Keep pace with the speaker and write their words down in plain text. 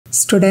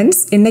Students,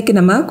 இன்னைக்கு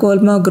நம்ம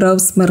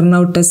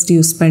kolmogorov-smirnov test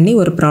use பண்ணி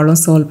ஒரு problem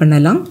solve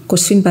பண்ணலாம்.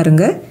 Question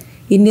பாருங்க.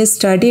 In a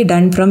study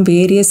done from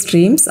various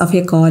streams of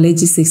a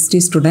college 60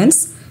 students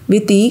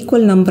with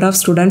equal number of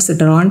students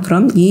drawn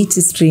from each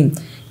stream.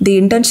 The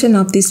intention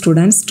of the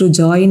students to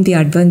join the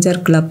adventure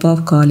club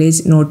of college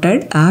noted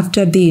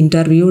after the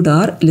interviewed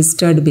are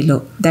listed below.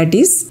 That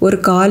is, ஒரு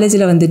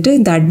காலேஜில் வந்துட்டு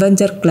இந்த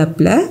adventure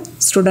clubல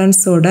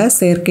ஸ்டூடெண்ட்ஸோட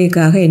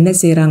சேர்க்கைக்காக என்ன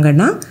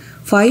செய்கிறாங்கன்னா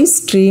 5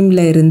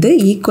 ஸ்ட்ரீமில் இருந்து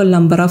equal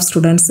number of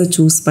ஸ்டூடெண்ட்ஸை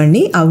choose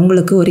பண்ணி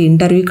அவங்களுக்கு ஒரு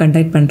இன்டர்வியூ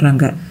கண்டக்ட்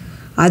பண்ணுறாங்க.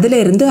 அதில்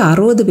இருந்து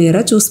 60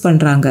 பேரை சூஸ்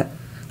பண்ணுறாங்க.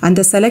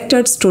 அந்த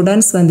செலக்டட்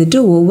ஸ்டூடெண்ட்ஸ் வந்துட்டு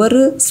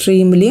ஒவ்வொரு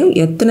ஸ்ட்ரீம்லேயும்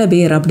எத்தனை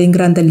பேர்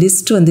அப்படிங்கிற அந்த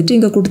லிஸ்ட் வந்துட்டு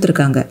இங்கே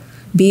கொடுத்துருக்காங்க.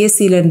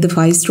 பிஎஸ்சியிலேருந்து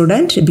 5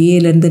 student,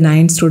 பிஏலேருந்து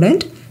 9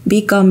 student,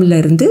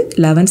 பிகாம்லேருந்து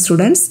 11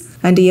 students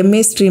and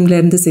MA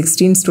ஸ்ட்ரீம்லேருந்து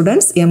 16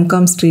 students,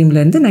 M Com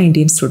ஸ்ட்ரீம்லேருந்து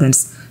 19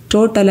 students.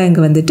 டோட்டலாக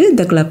இங்கே வந்துட்டு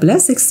இந்த கிளப்பில்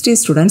 60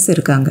 ஸ்டூடெண்ட்ஸ்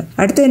இருக்காங்க.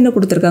 அடுத்து என்ன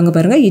கொடுத்துருக்காங்க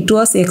பாருங்கள். It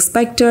was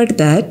expected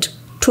that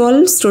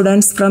 12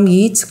 students from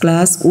each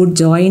class would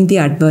join the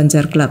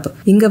adventure club.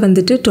 இங்கே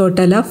வந்துட்டு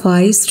டோட்டலாக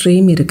 5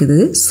 ஸ்ட்ரீம் இருக்குது.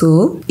 ஸோ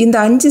இந்த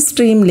 5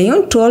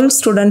 ஸ்ட்ரீம்லேயும் 12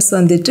 ஸ்டூடெண்ட்ஸ்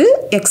வந்துட்டு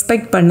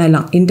எக்ஸ்பெக்ட்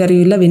பண்ணலாம்.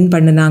 இன்டர்வியூவில் வின்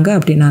பண்ணினாங்க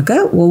அப்படின்னாக்க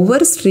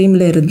ஒவ்வொரு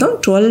ஸ்ட்ரீமில் இருந்தும்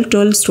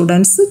 12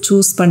 ஸ்டூடெண்ட்ஸ்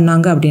சூஸ்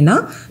பண்ணாங்க அப்படின்னா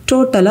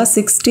டோட்டலாக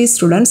 60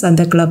 ஸ்டூடெண்ட்ஸ்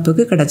அந்த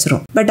கிளப்புக்கு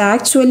கிடச்சிரும். பட்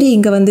ஆக்சுவலி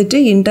இங்கே வந்துட்டு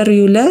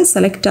இன்டர்வியூவில்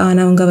செலக்ட்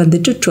ஆனவங்க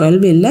வந்துட்டு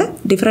 12 இல்லை,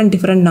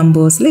 டிஃப்ரெண்ட்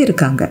நம்பர்ஸில்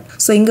இருக்காங்க.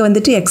 ஸோ இங்கே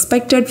வந்துட்டு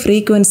எக்ஸ்பெக்டட்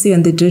ஃப்ரீக்வன்சி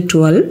வந்துட்டு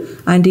 12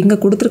 அண்ட் இங்கே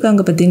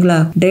கொடுத்துருக்காங்க பார்த்தீங்களா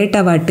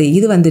டேட்டா வாட்டு,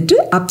 இது வந்துட்டு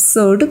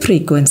அப்சர்வ்டு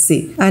ஃப்ரீக்வன்சி.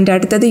 அண்ட்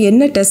அடுத்தது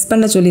என்ன டெஸ்ட்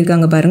பண்ண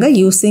சொல்லியிருக்காங்க பாருங்க.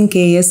 Using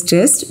KS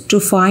test to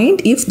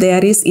find if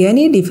there is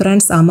any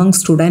difference among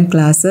student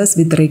classes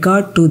with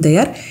regard to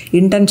their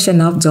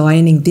intention of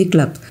joining the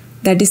club.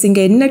 That is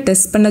இங்கே என்ன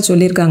டெஸ்ட் பண்ண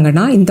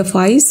சொல்லியிருக்காங்கன்னா இந்த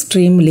 5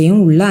 ஸ்ட்ரீம்லேயும்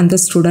உள்ள அந்த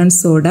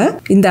ஸ்டூடெண்ட்ஸோட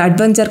இந்த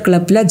அட்வென்ச்சர்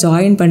கிளப்பில்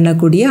ஜாயின்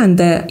பண்ணக்கூடிய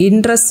அந்த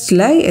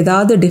இன்ட்ரெஸ்டில்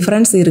ஏதாவது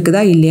டிஃப்ரென்ஸ்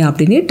இருக்குதா இல்லையா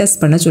அப்படின்னு டெஸ்ட்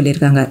பண்ண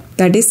சொல்லியிருக்காங்க.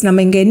 தட் இஸ்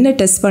நம்ம இங்கே என்ன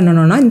டெஸ்ட்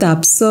பண்ணணும்னா இந்த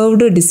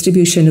அப்சர்வ்டு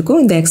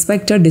டிஸ்ட்ரிபியூஷனுக்கும் இந்த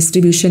எக்ஸ்பெக்டட்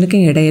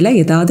டிஸ்ட்ரிபியூஷனுக்கும் இடையில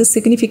ஏதாவது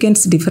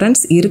சிக்னிஃபிகன்ஸ்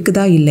டிஃப்ரென்ஸ்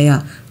இருக்குதா இல்லையா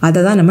அதை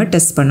தான் நம்ம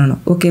டெஸ்ட்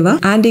பண்ணணும். ஓகேவா?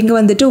 அண்ட் இங்கே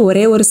வந்துட்டு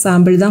ஒரே ஒரு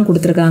சாம்பிள் தான்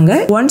கொடுத்துருக்காங்க.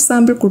 1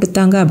 சாம்பிள்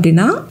கொடுத்தாங்க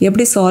அப்படின்னா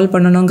எப்படி சால்வ்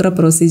பண்ணணுங்கிற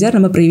ப்ரொசீஜர்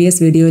நம்ம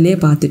ப்ரீவியஸ் வீடியோலேயே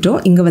பார்த்துட்டோம்.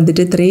 இங்கே வந்துட்டு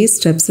 3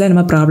 ஸ்டெப்ஸில்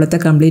நம்ம ப்ராப்ளத்தை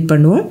கம்ப்ளீட்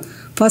பண்ணுவோம்.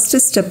 ஃபர்ஸ்ட்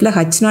ஸ்டெப்பில்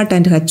H0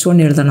 அண்ட் H1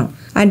 எழுதணும்.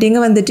 அண்ட்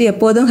இங்கே வந்துட்டு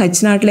எப்போதும்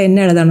H0ல என்ன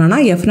எழுதணும்னா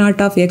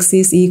F0 of X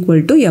is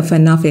equal to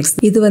Fn of X.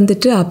 இது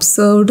வந்துட்டு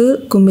அப்சர்வ்டு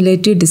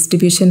குமுலேட்டிவ்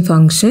டிஸ்ட்ரிபியூஷன்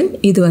ஃபங்க்ஷன்.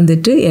 இது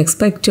வந்துட்டு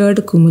expected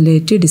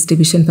cumulative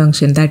distribution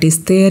function. That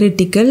is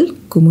theoretical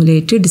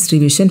cumulative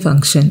distribution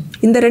function.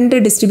 இந்த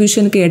 2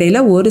 டிஸ்ட்ரிபியூஷனுக்கு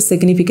இடையில ஒரு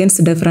சிக்னிஃபிகன்ஸ்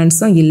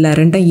டிஃப்ரென்ஸும் இல்லை,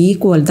 ரெண்டும்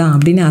ஈக்குவல் தான்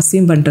அப்படின்னு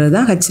அசியூம் பண்ணுறது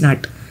தான் H0.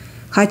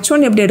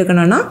 H1 எப்படி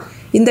எடுக்கணும்னா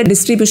இந்த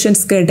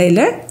டிஸ்ட்ரிபியூஷன்ஸ்க்கு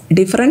இடையில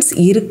டிஃப்ரென்ஸ்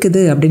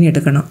இருக்குது அப்படின்னு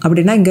எடுக்கணும்.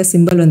 அப்படின்னா இங்கே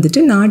சிம்பிள் வந்துட்டு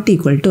நாட்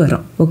ஈக்குவல் டு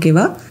வரும்.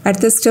 ஓகேவா?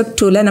 அடுத்த ஸ்டெப்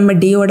 2ல் நம்ம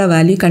டியோட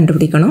வேல்யூ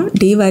கண்டுபிடிக்கணும்.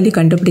 டி வேல்யூ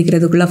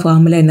கண்டுபிடிக்கிறதுக்குள்ள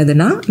ஃபார்முலா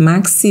என்னதுன்னா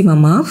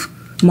maximum of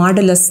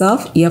modulus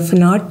of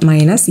F0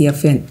 minus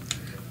Fn.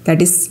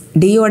 That is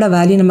டியோட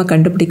value நம்ம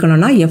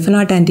கண்டுபிடிக்கணும்னா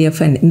F0 அண்ட்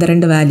Fn இந்த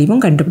 2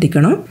 வேல்யூவும்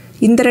கண்டுபிடிக்கணும்.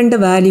 இந்த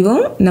 2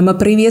 வேல்யூவும் நம்ம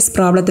ப்ரீவியஸ்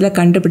ப்ராப்ளத்தில்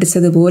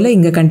கண்டுபிடிச்சது போல்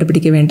இங்கே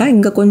கண்டுபிடிக்க வேண்டாம்.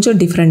 இங்கே கொஞ்சம்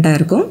டிஃப்ரெண்ட்டாக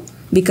இருக்கும்.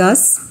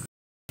 பிகாஸ்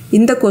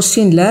இந்த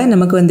கொஸ்டினில்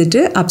நமக்கு வந்துட்டு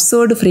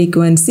observed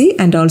frequency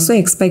and also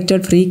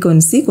expected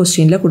frequency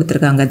கொஸ்டினில்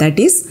கொடுத்துருக்காங்க. தட்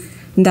இஸ்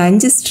இந்த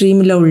 5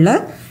 ஸ்ட்ரீமில் உள்ள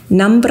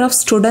நம்பர் ஆஃப்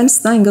ஸ்டூடெண்ட்ஸ்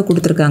தான் இங்கே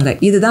கொடுத்துருக்காங்க.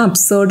 இதுதான்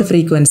அப்சர்வ்டு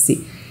ஃப்ரீக்வன்சி.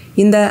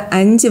 இந்த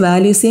 5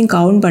 வேல்யூஸையும்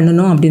கவுண்ட்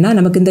பண்ணணும் அப்படின்னா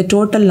நமக்கு இந்த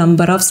total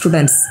number of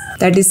students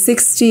that is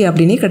 60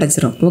 அப்படின்னு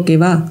கிடச்சிரும்.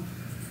 ஓகேவா?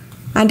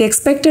 அண்ட்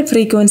எக்ஸ்பெக்டட்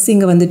ஃப்ரீக்வன்சி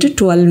இங்கே வந்துட்டு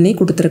 12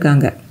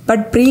 கொடுத்துருக்காங்க.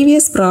 பட்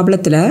ப்ரீவியஸ்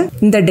ப்ராப்ளத்தில்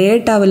இந்த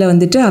டேட்டாவில்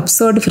வந்துட்டு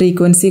அப்சர்வ்டு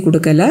ஃப்ரீக்வன்சி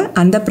கொடுக்கல.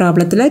 அந்த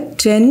ப்ராப்ளத்தில்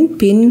 10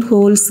 பின்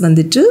ஹோல்ஸ்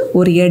வந்துட்டு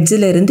ஒரு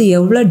எட்ஜில் இருந்து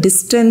எவ்வளோ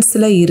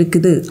டிஸ்டன்ஸில்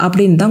இருக்குது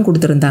அப்படின்னு தான்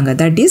கொடுத்துருந்தாங்க.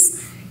 தட் இஸ்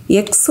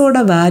எக்ஸோட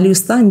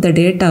வேல்யூஸ் தான் இந்த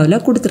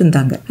டேட்டாவில்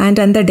கொடுத்துருந்தாங்க.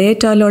 அண்ட் அந்த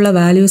டேட்டாவில் உள்ள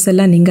வேல்யூஸ்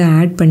எல்லாம் நீங்கள்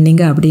ஆட்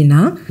பண்ணீங்க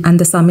அப்படின்னா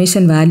அந்த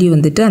சமேஷன் வேல்யூ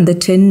வந்துட்டு அந்த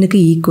 10க்கு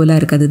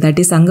ஈக்குவலாக இருக்காது.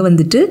 தட் இஸ் அங்கே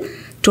வந்துட்டு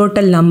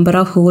டோட்டல் நம்பர்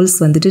ஆஃப் ஹோல்ஸ்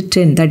வந்துட்டு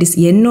 10. தட் இஸ்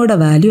என்னோட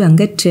வேல்யூ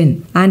அங்கே 10.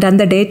 அண்ட்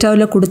அந்த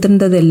டேட்டாவில்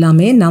கொடுத்துருந்தது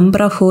எல்லாமே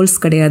நம்பர் ஆஃப் ஹோல்ஸ்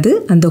கிடையாது.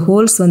 அந்த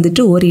ஹோல்ஸ்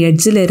வந்துட்டு ஒரு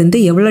எட்ஜில் இருந்து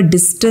எவ்வளோ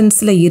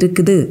டிஸ்டன்ஸில்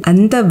இருக்குது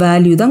அந்த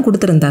வேல்யூ தான்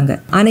கொடுத்துருந்தாங்க.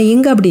 ஆனால்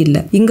இங்கே அப்படி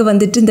இல்லை. இங்கே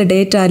வந்துட்டு இந்த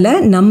டேட்டாவில்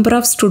number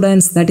of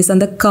students that is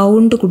அந்த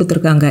கவுண்ட்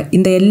கொடுத்துருக்காங்க.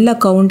 இந்த எல்லா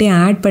கவுண்ட்டையும்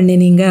ஆட்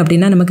பண்ணினீங்க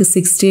அப்படின்னா நமக்கு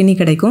 16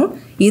 கிடைக்கும்.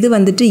 இது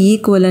வந்துட்டு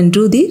ஈக்குவலன்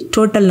to the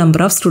total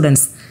number of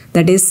students.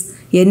 That is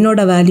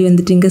என்னோட வேல்யூ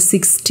வந்துட்டு இங்கே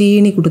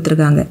 16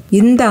 கொடுத்துருக்காங்க.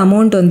 இந்த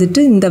அமௌண்ட் வந்துட்டு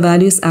இந்த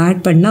வேல்யூஸ் ஆட்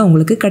பண்ணால்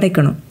உங்களுக்கு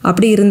கிடைக்கணும்.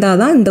 அப்படி இருந்தால்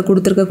தான் இந்த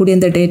கொடுத்துருக்கக்கூடிய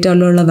இந்த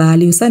டேட்டாவில் உள்ள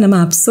வேல்யூஸை நம்ம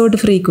அப்சர்வ்டு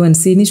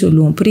ஃப்ரீக்வன்சின்னு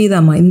சொல்லுவோம்.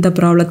 புரியுதாமா இந்த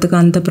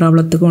ப்ராப்ளத்துக்கும் அந்த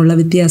ப்ராப்ளத்துக்கும் உள்ள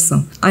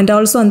வித்தியாசம்? அண்ட்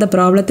ஆல்சோ அந்த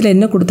ப்ராப்ளத்தில்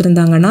என்ன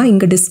கொடுத்துருந்தாங்கன்னா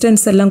இங்கே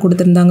டிஸ்டன்ஸ் எல்லாம்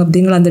கொடுத்துருந்தாங்க.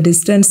 அப்படிங்கிற அந்த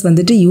டிஸ்டன்ஸ்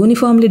வந்துட்டு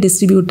யூனிஃபார்ம்லி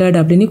டிஸ்ட்ரிபியூட்டட்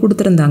அப்படின்னு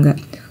கொடுத்துருந்தாங்க.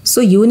 ஸோ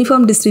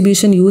யூனிஃபார்ம்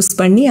டிஸ்ட்ரிபியூஷன் யூஸ்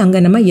பண்ணி அங்கே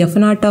நம்ம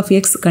F0 ஆஃப்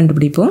எக்ஸ்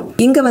கண்டுபிடிப்போம்.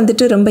 இங்கே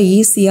வந்துட்டு ரொம்ப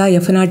ஈஸியாக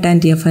F0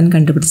 அண்ட் Fn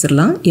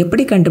கண்டுபிடிச்சிடலாம்.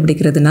 எப்படி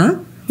கண்டுபிடிக்கிறதுனா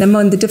நம்ம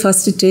வந்துட்டு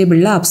ஃபர்ஸ்ட்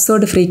டேபிளில்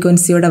அப்சர்டு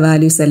ஃப்ரீக்வன்சியோட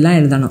வேல்யூஸ் எல்லாம்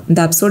எழுதணும். இந்த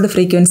அப்சர்டு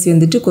ஃப்ரீக்வன்சி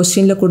வந்துட்டு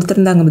கொஸ்டினில்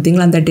கொடுத்துருந்தாங்க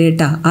பார்த்தீங்களா அந்த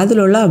டேட்டா,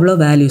 அதில் உள்ள அவ்வளோ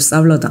வேல்யூஸ்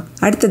அவ்வளோதான்.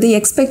 அடுத்தது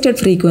எக்ஸ்பெக்டட்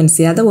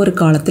ஃப்ரீக்வன்சி, அதை ஒரு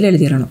காலத்தில்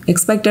எழுதிடணும்.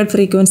 எக்ஸ்பெக்டட்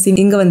ஃப்ரீக்வன்சி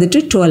இங்கே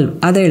வந்துட்டு 12,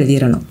 அதை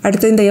எழுதிடணும்.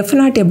 அடுத்து இந்த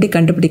F0 எப்படி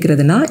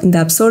கண்டுபிடிக்கிறதுனா, இந்த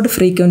அப்சர்டு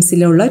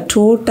ஃப்ரீக்வன்சியில் உள்ள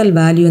டோட்டல்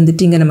வேல்யூ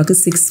வந்துட்டு இங்கே நமக்கு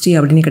 60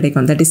 அப்படின்னு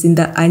கிடைக்கும். தட் இஸ்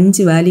இந்த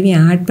 5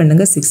 வேல்யூவையும் ஆட்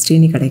பண்ணுங்க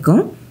 60ன்னு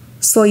கிடைக்கும்.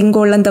 ஸோ இங்கே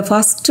உள்ள இந்த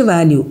ஃபர்ஸ்ட்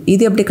வேல்யூ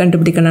இது எப்படி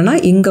கண்டுபிடிக்கணும்னா,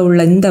 இங்கே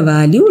உள்ள இந்த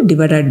வேல்யூ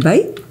டிவைடட் பை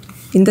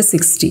இந்த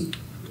 60.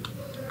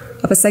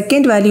 அப்போ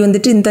செகண்ட் வேல்யூ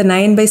வந்துட்டு இந்த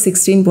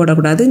 9/16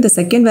 போடக்கூடாது. இந்த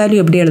செகண்ட் வேல்யூ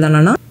எப்படி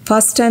எழுதணும்னா,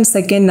 ஃபர்ஸ்ட் அண்ட்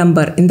செகண்ட்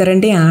நம்பர் இந்த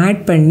ரெண்டையும்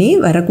ஆட் பண்ணி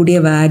வரக்கூடிய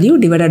வேல்யூ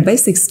டிவைடட் பை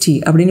 60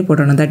 அப்படின்னு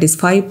போடணும். That is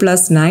 5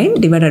 + 9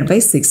 divided by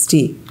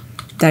 60,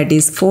 that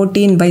is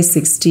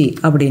 14/60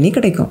 அப்படின்னு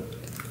கிடைக்கும்.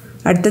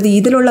 அடுத்தது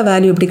இதில் உள்ள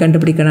வேல்யூ எப்படி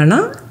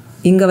கண்டுபிடிக்கணும்னா,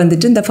 இங்கே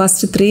வந்துட்டு இந்த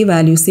ஃபர்ஸ்ட் 3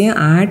 வேல்யூஸையும்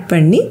ஆட்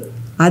பண்ணி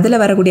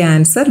அதில் வரக்கூடிய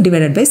ஆன்சர்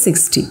டிவைடட் பை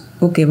 60.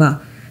 ஓகேவா?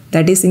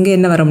 தட் இஸ் இங்கே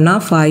என்ன வரும்னா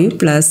 5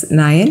 +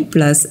 9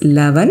 +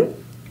 11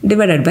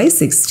 divided by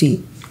 60,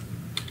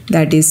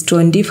 that is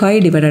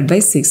 25 divided by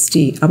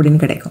 60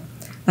 அப்படின்னு கிடைக்கும்.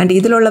 அண்ட்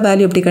இதில் உள்ள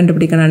வேல்யூ எப்படி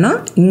கண்டுபிடிக்கணும்னா,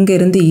 இங்கே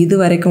இருந்து இது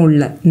வரைக்கும்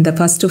உள்ள இந்த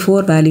ஃபஸ்ட்டு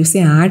 4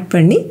 வேல்யூஸையும் ஆட்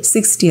பண்ணி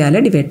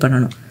 60ஆல் டிவைட்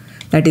பண்ணணும்.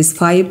 That is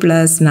 5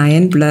 +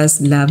 9 +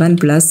 11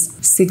 +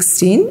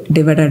 16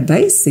 divided by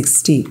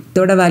 60.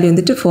 இதோட வேல்யூ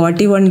வந்துட்டு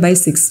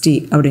 41/60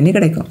 அப்படின்னு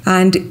கிடைக்கும்.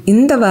 அண்ட்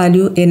இந்த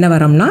வேல்யூ என்ன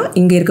வரும்னா,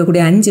 இங்கே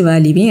இருக்கக்கூடிய 5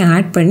 வேல்யூவையும்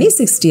ஆட் பண்ணி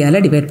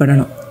 60ஆல் டிவைட்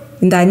பண்ணணும்.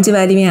 இந்த 5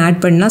 வேல்யூவையும்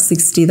ஆட் பண்ணால்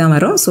 60 தான்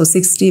வரும். ஸோ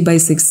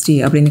 60/60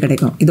 அப்படின்னு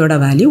கிடைக்கும். இதோட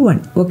வேல்யூ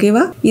 1.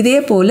 ஓகேவா? இதே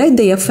போல்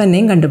இந்த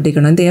எஃப்என்னையும்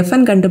கண்டுபிடிக்கணும். இந்த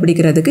எஃப்என்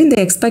கண்டுபிடிக்கிறதுக்கு இந்த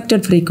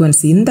எக்ஸ்பெக்டட்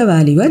ஃப்ரீக்வன்சி இந்த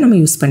வேல்யூவை நம்ம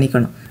யூஸ்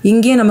பண்ணிக்கணும்.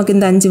 இங்கேயே நமக்கு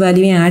இந்த 5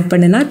 வேல்யூவையும் ஆட்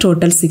பண்ணினா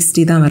டோட்டல்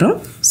 60 தான் வரும்.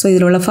 ஸோ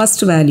இதில் உள்ள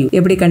ஃபர்ஸ்ட் வேல்யூ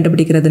எப்படி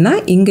கண்டுபிடிக்கிறதுனா,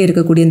 இங்கே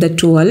இருக்கக்கூடிய இந்த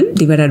 12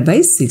 டிவைடட் பை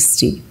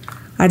 60.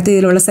 அடுத்து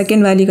இதில் உள்ள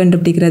செகண்ட் வேல்யூ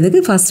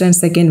கண்டுபிடிக்கிறதுக்கு ஃபர்ஸ்ட் அண்ட்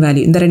செகண்ட்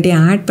வேல்யூ இந்த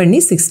ரெண்டையும் ஆட் பண்ணி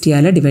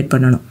 60ஆல் டிவைட்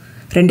பண்ணணும்.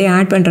 ரெண்டையும்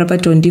ஆட் பண்ணுறப்ப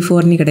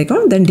 24ன்னு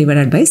கிடைக்கும். தென்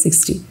டிவைடட் பை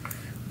 60.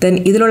 தென்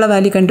இதில் உள்ள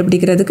வேல்யூ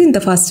கண்டுபிடிக்கிறதுக்கு இந்த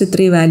ஃபர்ஸ்ட்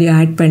 3 வேல்யூ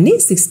ஆட் பண்ணி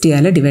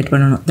 60ஆல் டிவைட்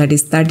பண்ணணும். தட்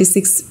இஸ்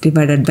 36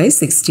 டிவைடட் பை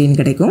 16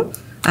 கிடைக்கும்.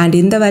 அண்ட்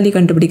இந்த வேல்யூ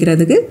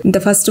கண்டுபிடிக்கிறதுக்கு இந்த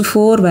ஃபர்ஸ்ட்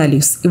 4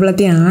 வேல்யூஸ்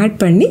இவ்வளோத்தையும் ஆட்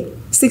பண்ணி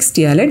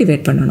 60ஆல்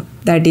டிவைட் பண்ணணும்.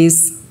 That is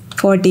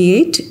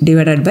 48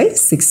 divided by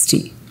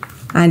 60.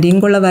 And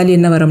இங்குள்ள வேல்யூ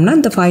என்ன வரும்னா,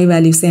 இந்த 5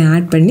 வேல்யூஸையும்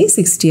ஆட் பண்ணி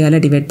 60ஆல்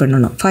டிவைட்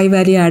பண்ணணும். 5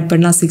 வேல்யூ ஆட்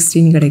பண்ணால்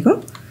 16 கிடைக்கும்.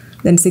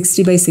 தென்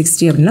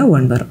 60/60 அப்படின்னா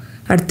 1 வரும்.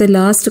 அடுத்து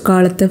லாஸ்ட்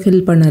காலத்தை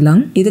ஃபில் பண்ணலாம்.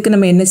 இதுக்கு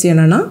நம்ம என்ன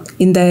செய்யணும்னா,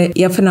 இந்த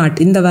F0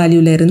 இந்த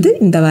வேல்யூலேருந்து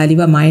இந்த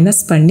வேல்யூவை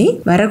மைனஸ் பண்ணி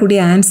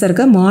வரக்கூடிய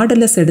ஆன்சருக்கு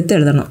மாடுலஸ் எடுத்து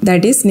எழுதணும்.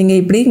 தட் இஸ்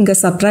நீங்கள் இப்படி இங்கே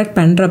சப்ட்ராக்ட்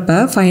பண்ணுறப்ப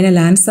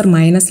ஃபைனல் ஆன்சர்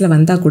மைனஸில்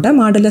வந்தால் கூட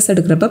மாடுலஸ்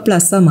எடுக்கிறப்ப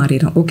ப்ளஸ்ஸாக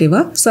மாறிடும்.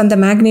 ஓகேவா? ஸோ அந்த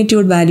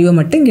மேக்னிடியூட் வேல்யூவை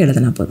மட்டும் இங்கே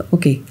எழுதினா போதும்.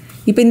 ஓகே,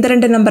 இப்போ இந்த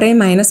 2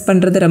 நம்பரையும் மைனஸ்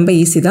பண்ணுறது ரொம்ப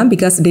ஈஸி தான்.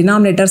 பிகாஸ்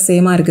டினாமினேட்டர்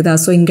சேமாக இருக்குதா.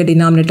 ஸோ இங்கே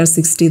டினாமினேட்டர்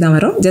 60 தான்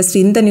வரும். ஜஸ்ட்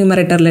இந்த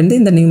நியூமரேட்டர்லேருந்து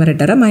இந்த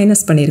நியூமரேட்டரை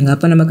மைனஸ் பண்ணிடுங்க.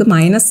 அப்போ நமக்கு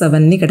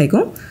 -7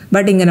 கிடைக்கும்.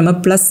 பட் இங்கே நம்ம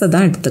ப்ளஸ்ஸை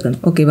தான்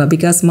எடுத்துக்கணும். ஓகேவா?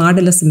 பிகாஸ்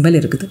மாடுலஸ் சிம்பிள்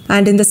இருக்குது.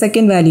 அண்ட் இந்த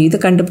செகண்ட் வேல்யூ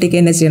இது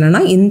கண்டுபிடிக்க என்ன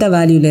செய்யணும்னா, இந்த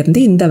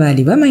வேல்யூலேருந்து இந்த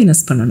வேல்யூவை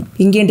மைனஸ் பண்ணணும்.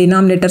 இங்கேயும்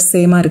டினாமினேட்டர்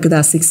சேமாக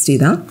இருக்குதா, 60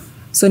 தான்.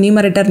 ஸோ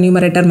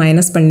நியூமரேட்டர்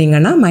மைனஸ்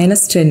பண்ணிங்கன்னா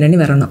 -10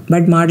 வரணும்.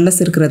 பட் மாடுலஸ்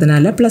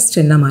இருக்கிறதுனால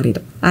 +10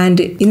 மாறிடும்.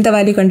 அண்ட் இந்த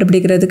வேல்யூ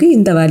கண்டுபிடிக்கிறதுக்கு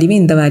இந்த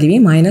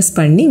வேல்யூவையும் மைனஸ்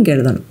பண்ணி இங்கே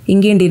எழுதணும்.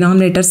 இங்கேயும்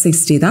டினாமினேட்டர்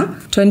 60 தான்.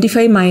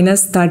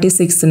 25 -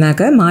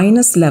 36னாக்க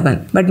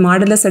 -11. பட்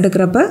மாடுலஸ்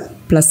எடுக்கிறப்ப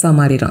ப்ளஸ்ஸாக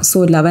மாறிடும்.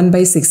 ஸோ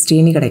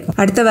 11/60 கிடைக்கும்.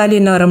 அடுத்த வேல்யூ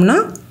என்ன வரும்னா,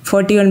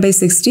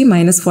 41/60 -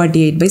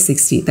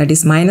 48/60. தட்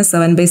இஸ்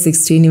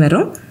 -7/60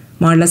 வரும்.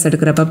 மாடுலஸ்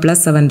எடுக்கிறப்ப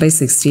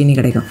 +7/60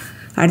 கிடைக்கும்.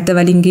 அடுத்த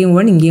வேல்யூ இங்கேயும்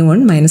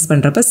 1 மைனஸ்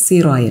பண்ணுறப்ப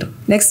 0 ஆயிரும்.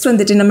 நெக்ஸ்ட்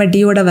வந்துட்டு நம்ம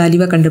டியோட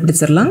வேல்யூவை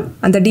கண்டுபிடிச்சிடலாம்.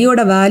 அந்த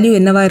டியோட வேல்யூ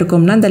என்னவா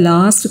இருக்கும்னா, இந்த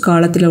லாஸ்ட்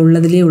காலத்தில்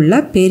உள்ளதுலேயே உள்ள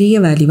பெரிய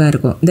வேல்யூவாக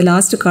இருக்கும். இந்த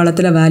லாஸ்ட்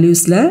காலத்தில்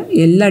வேல்யூஸில்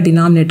எல்லா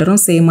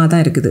டினாமினேட்டரும் சேமாக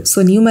தான் இருக்குது.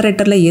 ஸோ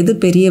நியூமரேட்டரில் எது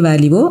பெரிய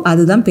வேல்யூவோ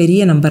அதுதான்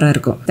பெரிய நம்பராக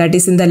இருக்கும். தட்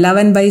இஸ் இந்த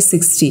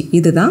 11/60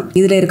 இதுதான்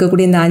இதில்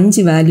இருக்கக்கூடிய இந்த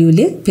 5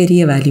 வேல்யூலே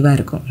பெரிய வேல்யூவாக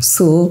இருக்கும்.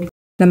 ஸோ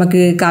நமக்கு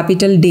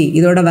கேபிட்டல் டி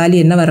இதோட வேல்யூ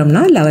என்ன வரும்னா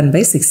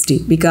 11/60.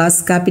 பிகாஸ்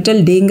கேபிட்டல்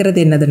டிங்கிறது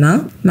என்னதுன்னா,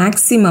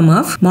 maximum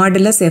of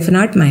modulus F0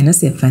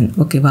 - Fn.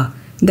 ஓகேவா?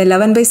 இந்த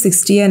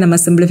 11/60 நம்ம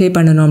சிம்பிளிஃபை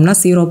பண்ணணும்னா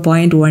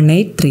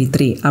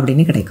 0.1833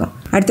 அப்படின்னு கிடைக்கும்.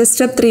 அடுத்த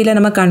ஸ்டெப் 3ல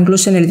நம்ம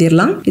கன்க்ளூஷன்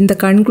எழுதிடலாம். இந்த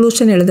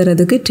கன்க்ளூஷன்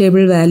எழுதுறதுக்கு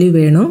டேபிள் வேல்யூ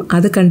வேணும்.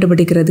 அது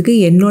கண்டுபிடிக்கிறதுக்கு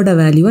என்னோட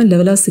வேல்யூவும்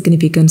லெவல் ஆஃப்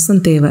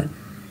சிக்னிஃபிகன்ஸும் தேவை.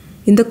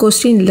 இந்த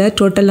கொஸ்டினில்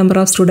டோட்டல் நம்பர்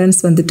ஆஃப் ஸ்டூடெண்ட்ஸ்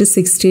வந்துட்டு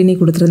 60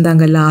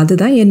 கொடுத்துருந்தாங்கல்ல,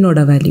 அதுதான் என்னோட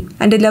value.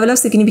 And level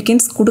of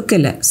significance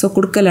கொடுக்கல. ஸோ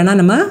கொடுக்கலன்னா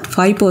நம்ம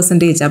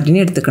 5%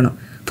 அப்படின்னு எடுத்துக்கணும்.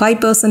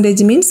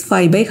 5% மீன்ஸ்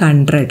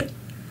 5/100.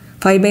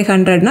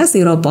 5/100னா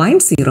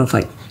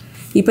 0.05.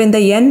 இப்போ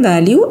இந்த n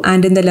வேல்யூ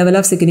அண்ட் இந்த லெவல்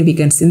ஆஃப்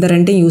சிக்னிஃபிகன்ஸ் இந்த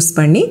ரெண்டையும் யூஸ்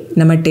பண்ணி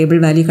நம்ம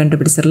டேபிள் வேல்யூ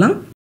கண்டுபிடிச்சிடலாம்.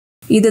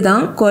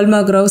 இதுதான்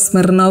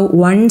kolmogorov-smirnov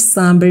 1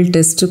 சாம்பிள்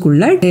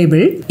டெஸ்ட்டுக்குள்ள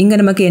டேபிள். இங்கே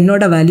நமக்கு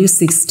என்னோட value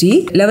 60,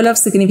 level of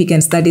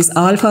significance that is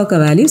ஆல்ஃபாக்கு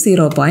value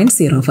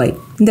 0.05.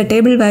 இந்த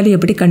டேபிள் வேல்யூ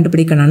எப்படி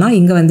கண்டுபிடிக்கணும்னா,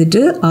 இங்கே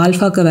வந்துட்டு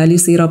ஆல்ஃபாக்கு வேல்யூ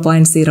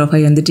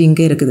 0.05 வந்துட்டு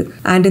இங்கே இருக்குது.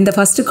 அண்ட் இந்த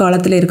ஃபர்ஸ்ட்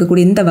காலத்தில்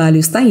இருக்கக்கூடிய இந்த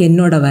வேல்யூஸ் தான்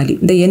என்னோட வேல்யூ.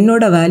 இந்த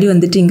என்னோட வேல்யூ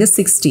வந்துட்டு இங்கே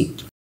 60.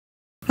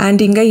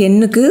 அண்ட் இங்கே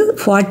எண்ணுக்கு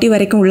 40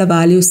 வரைக்கும் உள்ள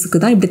வேல்யூஸுக்கு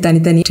தான் இப்படி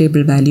தனித்தனி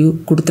டேபிள் வேல்யூ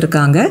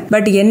கொடுத்துருக்காங்க.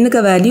 பட் எண்ணுக்கு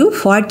வேல்யூ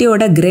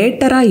 40யோட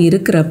கிரேட்டராக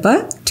இருக்கிறப்ப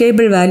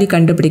டேபிள் வேல்யூ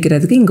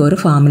கண்டுபிடிக்கிறதுக்கு இங்கே ஒரு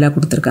ஃபார்முலா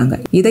கொடுத்துருக்காங்க.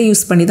 இதை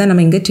யூஸ் பண்ணி தான்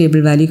நம்ம இங்கே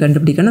டேபிள் வேல்யூ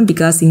கண்டுபிடிக்கணும்.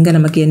 பிகாஸ் இங்கே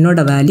நமக்கு என்னோட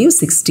வேல்யூ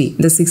 60.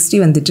 இந்த 60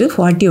 வந்துட்டு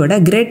 40யோட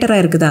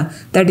கிரேட்டராக இருக்குதா,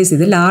 தட் இஸ்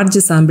இது லார்ஜ்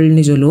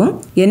சாம்பிள்னு சொல்லுவோம்.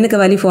 எண்ணுக்கு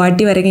வேல்யூ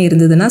 40 வரைக்கும்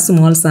இருந்ததுன்னா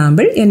ஸ்மால்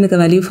சாம்பிள், எண்ணுக்கு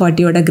வேல்யூ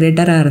 40யோட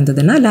கிரேட்டராக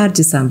இருந்ததுன்னா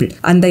லார்ஜ் சாம்பிள்.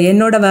 அந்த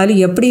என்னோட வேல்யூ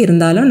எப்படி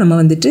இருந்தாலும் நம்ம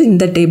வந்துட்டு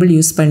இந்த டேபிள்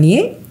யூஸ்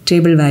பண்ணியே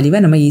டேபிள் வேல்யூவை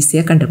நம்ம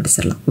ஈஸியாக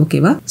கண்டுபிடிச்சிடலாம்.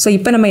 ஓகேவா? ஸோ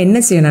இப்போ நம்ம என்ன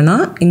செய்யணும்னா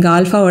இங்கே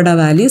ஆல்ஃபாவோட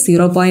வேல்யூ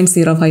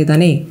 0.05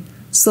 தானே.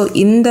 ஸோ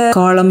இந்த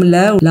காலமில்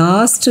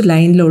லாஸ்ட்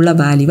லைனில் உள்ள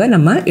வேல்யூவை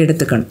நம்ம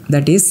எடுத்துக்கணும்.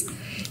 தட் இஸ்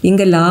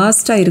இங்கே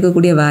லாஸ்ட்டாக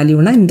இருக்கக்கூடிய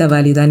வேல்யூனா இந்த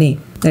வேல்யூ தானே,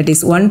 that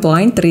is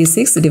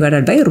 1.36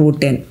 divided by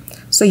 √10.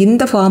 So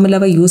இந்த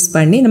ஃபார்முலாவை யூஸ்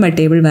பண்ணி நம்ம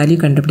டேபிள் வேல்யூ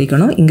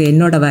கண்டுபிடிக்கணும். இங்கே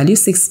என்னோட வேல்யூ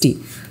 60.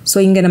 ஸோ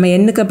இங்கே நம்ம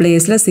எண்ணுக்கு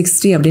பிளேஸில்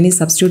 60 அப்படின்னு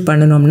சப்ஸ்டியூட்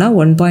பண்ணணும்னா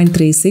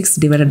 1.36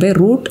 டிவைடட் பை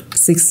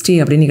 √60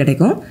 அப்படின்னு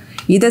கிடைக்கும்.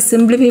 இதை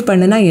சிம்பிளிஃபை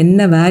பண்ணுனா என்ன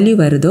வேல்யூ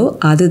வருதோ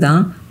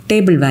அதுதான்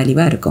டேபிள்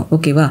வேல்யூவாக இருக்கும்.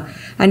 ஓகேவா?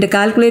 அண்ட்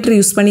கால்குலேட்டர்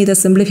யூஸ் பண்ணி இதை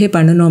சிம்பிளிஃபை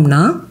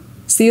பண்ணணும்னா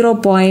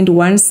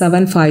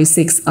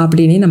 0.1756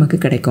 அப்படின்னு நமக்கு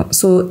கிடைக்கும்.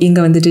 ஸோ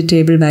இங்கே வந்துட்டு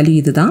டேபிள் வேல்யூ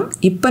இதுதான்.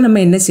 இப்போ நம்ம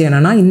என்ன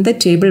செய்யணும்னா இந்த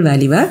டேபிள்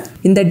வேல்யூவை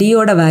இந்த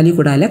டியோட வேல்யூ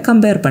கூட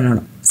கம்பேர்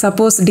பண்ணணும்.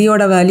 சப்போஸ்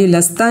டியோட வேல்யூ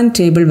லெஸ் தான்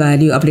டேபிள்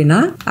வேல்யூ அப்படின்னா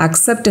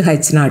அக்செப்ட்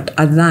H0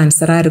 அதுதான்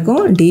ஆன்சராக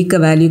இருக்கும். டிக்கு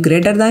value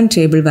greater than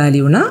table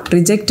வேல்யூனா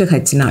reject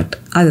H0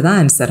 அதுதான்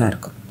ஆன்சராக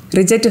இருக்கும்.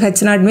 ரிஜெக்ட்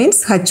H0 மீன்ஸ்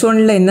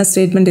H1ல் என்ன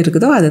ஸ்டேட்மெண்ட்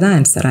இருக்குதோ அதுதான்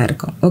ஆன்சராக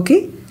இருக்கும். ஓகே,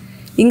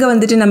 இங்கே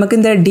வந்துட்டு நமக்கு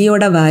இந்த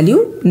டியோட வேல்யூ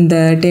இந்த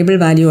டேபிள்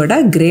வேல்யூவோட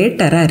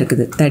கிரேட்டராக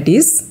இருக்குது. That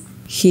is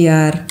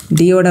here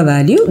டியோட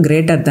value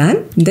greater than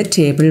இந்த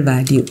table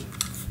value.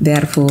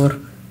 Therefore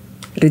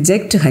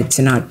reject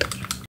H0.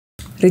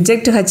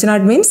 Reject H0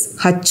 means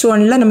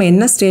H1ல் நம்ம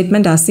என்ன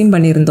ஸ்டேட்மெண்ட் அசீம்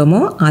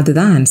பண்ணியிருந்தோமோ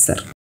அதுதான்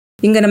ஆன்சர்.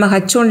 இங்கே நம்ம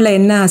H1ல்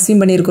என்ன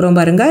அசீம் பண்ணியிருக்கிறோம்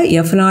பாருங்கள்,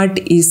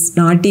 F0 is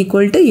not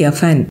equal to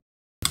Fn.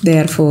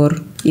 Therefore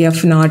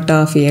F0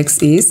 of x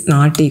is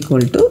not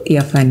equal to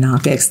Fn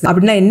of x.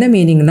 அப்படின்னா என்ன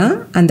மீனிங்னா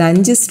அந்த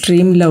 5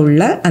 ஸ்ட்ரீமில்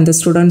உள்ள அந்த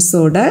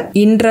ஸ்டூடெண்ட்ஸோட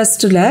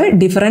இன்ட்ரெஸ்ட்டில்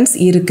டிஃபரன்ஸ்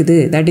இருக்குது.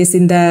 தட் இஸ்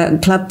இந்த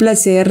கிளப்பில்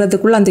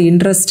சேர்றதுக்குள்ள அந்த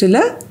இன்ட்ரெஸ்ட்டில்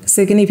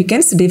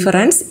சிக்னிஃபிகன்ஸ்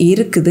டிஃபரன்ஸ்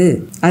இருக்குது.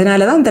 அதனால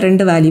தான் அந்த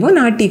ரெண்டு வேல்யூவும்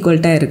நாட்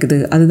ஈக்குவல்ட்டாக இருக்குது.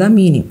 அதுதான்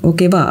மீனிங்.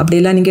 ஓகேவா?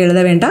 அப்படியெல்லாம் நீங்கள்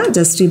எழுத வேண்டாம்,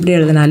 ஜஸ்ட் இப்படி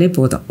எழுதினாலே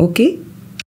போதும். ஓகே.